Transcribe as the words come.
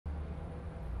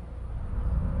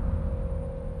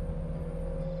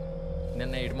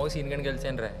నిన్న ఇటుమో సీన్ గని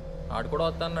కలిసాను రా, ఆడు కూడా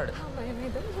వస్తా అన్నాడు.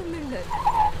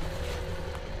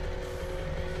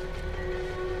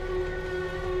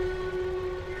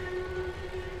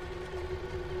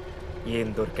 ఏం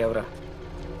దొరికావురా?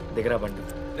 దిగరా బండి,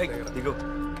 దిగు.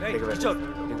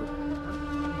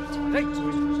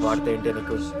 వాడితే ఏంటి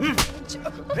నీకు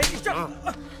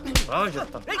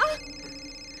చెప్తాను.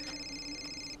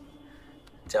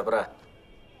 చెప్పరా.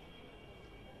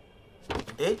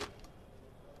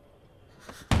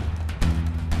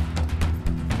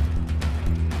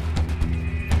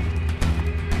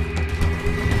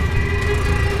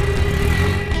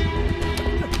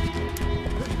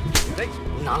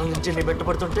 నాలుగు నుంచి నీ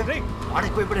పెట్టుబడుతుంటే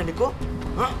ఆడైపోయిపోయా నీకు.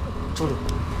 చూడు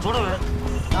చూడు,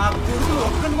 నా కొడుకు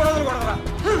ఒక్కని కూడా కొడదరా.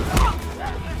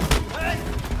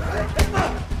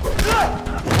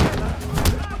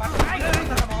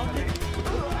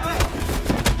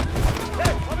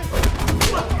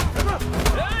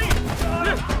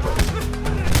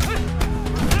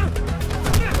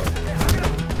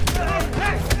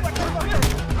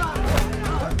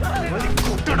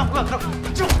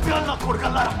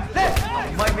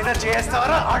 అమ్మాయి మీద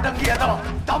చేస్తావరా? ఆటంకి ఏదో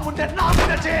తమ్ముంటే నా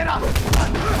మీద చేయరా.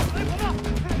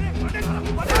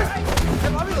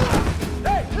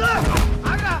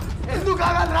 ఎందుకు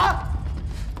ఆగాలరా?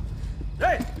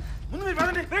 ముందు మీరు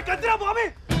పదండి. కత్తిరా బాబీ.